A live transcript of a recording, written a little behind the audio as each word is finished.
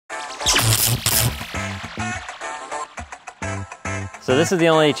So this is the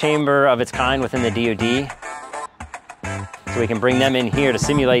only chamber of its kind within the DoD. So we can bring them in here to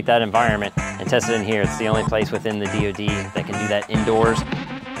simulate that environment and test it in here. It's the only place within the DoD that can do that indoors.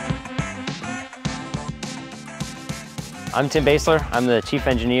 I'm Tim Baseler. I'm the Chief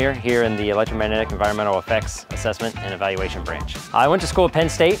Engineer here in the Electromagnetic Environmental Effects Assessment and Evaluation Branch. I went to school at Penn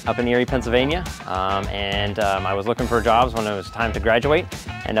State up in Erie, Pennsylvania, I was looking for jobs when it was time to graduate,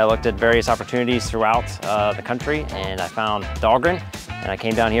 and I looked at various opportunities throughout the country, and I found Dahlgren, and I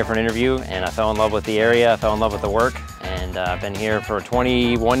came down here for an interview, and I fell in love with the area, I fell in love with the work, and I've been here for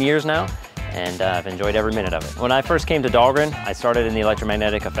 21 years now, and I've enjoyed every minute of it. When I first came to Dahlgren, I started in the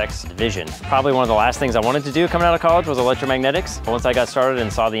Electromagnetic Effects Division. Probably one of the last things I wanted to do coming out of college was electromagnetics. Once I got started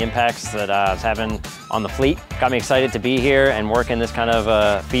and saw the impacts that I was having on the fleet, got me excited to be here and work in this kind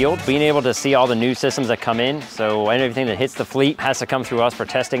of field. Being able to see all the new systems that come in, so everything that hits the fleet has to come through us for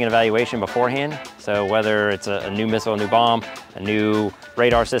testing and evaluation beforehand. So whether it's a new missile, a new bomb, a new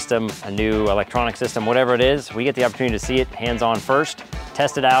radar system, a new electronic system, whatever it is, we get the opportunity to see it hands-on first,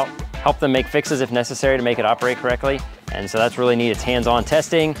 test it out, help them make fixes if necessary to make it operate correctly. And so that's really neat. It's hands-on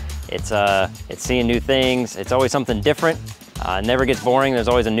testing, it's seeing new things, it's always something different. It never gets boring. There's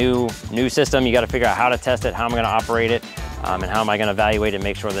always a new system. You got to figure out how to test it, how I'm going to operate it, and how am I going to evaluate it and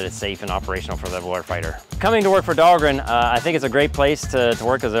make sure that it's safe and operational for the warfighter. Coming to work for Dahlgren, I think it's a great place to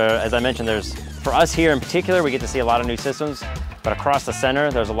work because as I mentioned, for us here in particular, we get to see a lot of new systems, but across the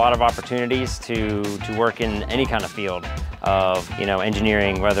center, there's a lot of opportunities to work in any kind of field of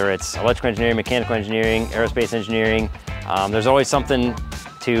engineering, whether it's electrical engineering, mechanical engineering, aerospace engineering. There's always something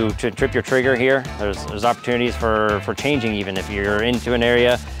to trip your trigger here. There's opportunities for changing even. If you're into an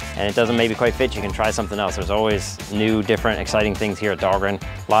area and it doesn't maybe quite fit, you can try something else. There's always new, different, exciting things here at Dahlgren.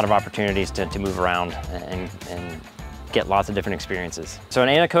 A lot of opportunities to move around and get lots of different experiences. So an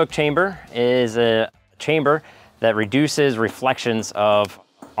anechoic chamber is a chamber that reduces reflections of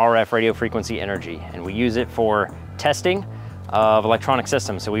RF radio frequency energy, and we use it for testing of electronic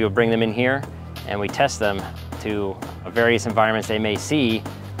systems. So we would bring them in here and we test them to various environments they may see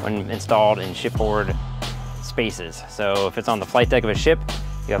when installed in shipboard spaces. So if it's on the flight deck of a ship,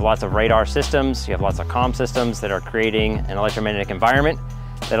 you have lots of radar systems, you have lots of comm systems that are creating an electromagnetic environment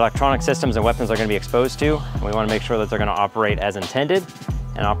that electronic systems and weapons are going to be exposed to. And we want to make sure that they're going to operate as intended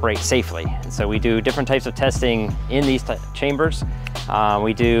and operate safely. And so we do different types of testing in these chambers.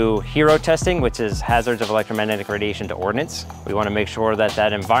 We do HERO testing, which is hazards of electromagnetic radiation to ordnance. We want to make sure that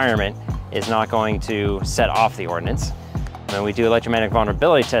that environment is not going to set off the ordnance. And we do electromagnetic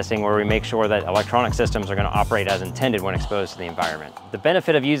vulnerability testing, where we make sure that electronic systems are going to operate as intended when exposed to the environment. The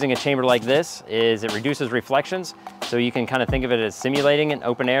benefit of using a chamber like this is it reduces reflections. So you can kind of think of it as simulating an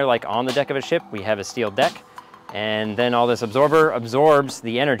open air, like on the deck of a ship. We have a steel deck, and then all this absorber absorbs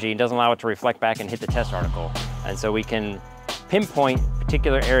the energy and doesn't allow it to reflect back and hit the test article. And so we can pinpoint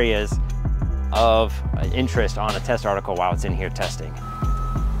particular areas of interest on a test article while it's in here testing.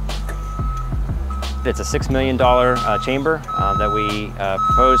 It's a $6 million chamber that we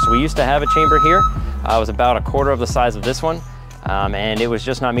proposed. So we used to have a chamber here. It was about a quarter of the size of this one. And it was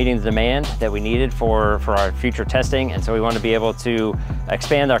just not meeting the demand that we needed for our future testing. And so we wanted to be able to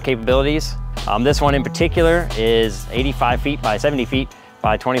expand our capabilities. This one in particular is 85 feet by 70 feet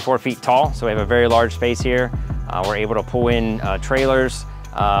by 24 feet tall. So we have a very large space here. We're able to pull in trailers,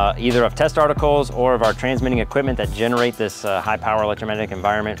 either of test articles or of our transmitting equipment that generate this high power electromagnetic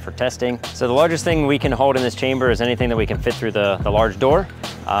environment for testing. So the largest thing we can hold in this chamber is anything that we can fit through the large door,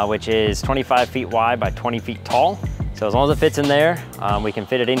 which is 25 feet wide by 20 feet tall. So as long as it fits in there, we can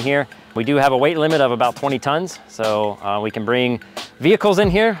fit it in here. We do have a weight limit of about 20 tons, so we can bring vehicles in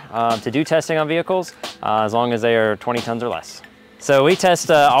here to do testing on vehicles as long as they are 20 tons or less. So we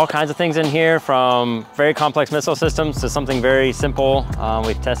test all kinds of things in here, from very complex missile systems to something very simple.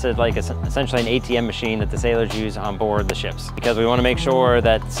 We've tested like essentially an ATM machine that the sailors use on board the ships, because we want to make sure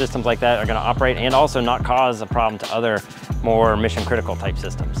that systems like that are going to operate and also not cause a problem to other more mission critical type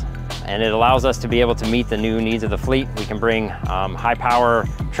systems. And it allows us to be able to meet the new needs of the fleet. We can bring high power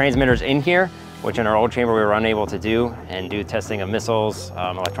transmitters in here, which in our old chamber we were unable to do, and do testing of missiles,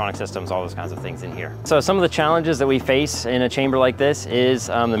 electronic systems, all those kinds of things in here. So some of the challenges that we face in a chamber like this is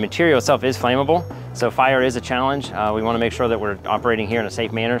the material itself is flammable. So fire is a challenge. We want to make sure that we're operating here in a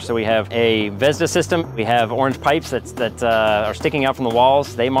safe manner. So we have a VESDA system. We have orange pipes that are sticking out from the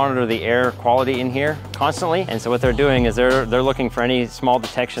walls. They monitor the air quality in here constantly. And so what they're doing is they're looking for any small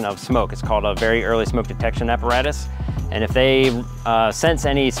detection of smoke. It's called a very early smoke detection apparatus. And if they sense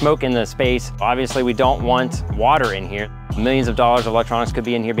any smoke in the space, obviously we don't want water in here. Millions of dollars of electronics could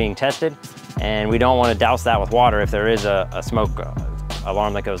be in here being tested, and we don't want to douse that with water if there is a smoke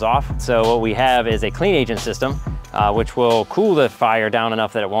alarm that goes off. So what we have is a clean agent system, which will cool the fire down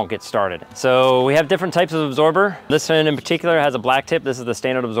enough that it won't get started. So we have different types of absorber. This one in particular has a black tip. This is the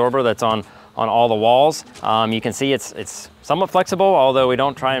standard absorber that's on all the walls. You can see it's somewhat flexible, although we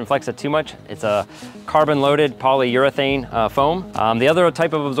don't try and flex it too much. It's a carbon-loaded polyurethane foam. The other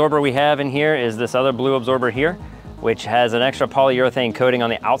type of absorber we have in here is this other blue absorber here, which has an extra polyurethane coating on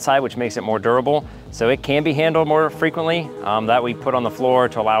the outside, which makes it more durable. So it can be handled more frequently. That we put on the floor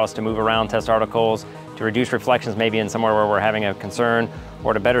to allow us to move around, test articles, to reduce reflections maybe in somewhere where we're having a concern,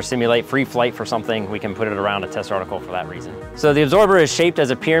 or to better simulate free flight for something, we can put it around a test article for that reason. So the absorber is shaped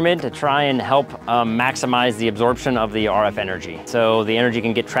as a pyramid to try and help maximize the absorption of the RF energy. So the energy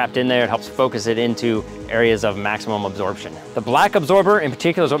can get trapped in there. It helps focus it into areas of maximum absorption. The black absorber in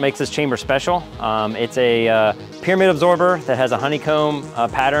particular is what makes this chamber special. It's a pyramid absorber that has a honeycomb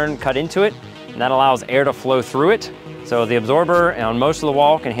pattern cut into it, and that allows air to flow through it. So the absorber on most of the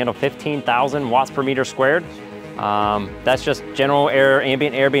wall can handle 15,000 watts per meter squared. That's just general air,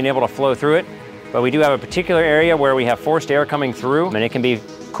 ambient air being able to flow through it. But we do have a particular area where we have forced air coming through, and it can be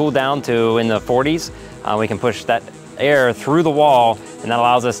cooled down to in the 40s. We can push that air through the wall, and that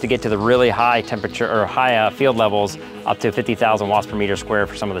allows us to get to the really high temperature or high field levels up to 50,000 watts per meter square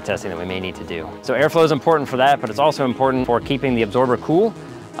for some of the testing that we may need to do. So airflow is important for that, but it's also important for keeping the absorber cool.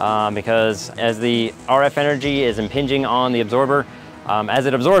 Because as the RF energy is impinging on the absorber, as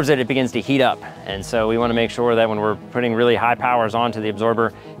it absorbs it, it begins to heat up. And so we want to make sure that when we're putting really high powers onto the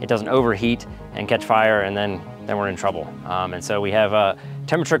absorber, it doesn't overheat and catch fire, and then we're in trouble. And so we have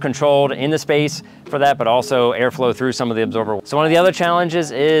temperature controlled in the space for that, but also airflow through some of the absorber. So one of the other challenges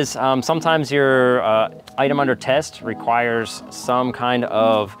is sometimes your item under test requires some kind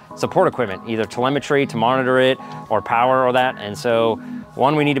of support equipment, either telemetry to monitor it or power or that. And so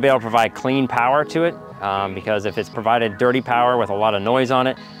one, we need to be able to provide clean power to it, because if it's provided dirty power with a lot of noise on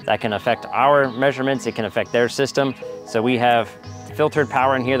it, that can affect our measurements, it can affect their system. So we have filtered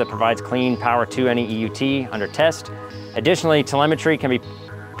power in here that provides clean power to any EUT under test. Additionally, telemetry can be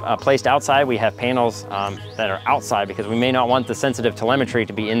placed outside. We have panels that are outside because we may not want the sensitive telemetry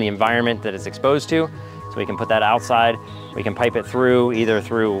to be in the environment that it's exposed to. So we can put that outside. We can pipe it through, either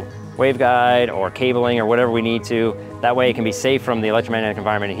through waveguide or cabling or whatever we need to. That way it can be safe from the electromagnetic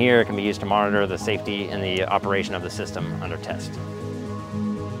environment in here. It can be used to monitor the safety and the operation of the system under test.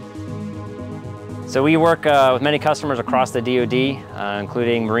 So we work with many customers across the DoD,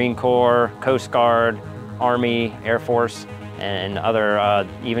 including Marine Corps, Coast Guard, Army, Air Force, and other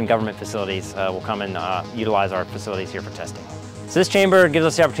even government facilities will come and utilize our facilities here for testing. So this chamber gives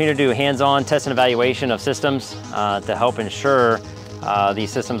us the opportunity to do hands-on test and evaluation of systems to help ensure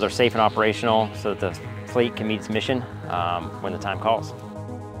these systems are safe and operational so that the fleet can meet its mission when the time calls.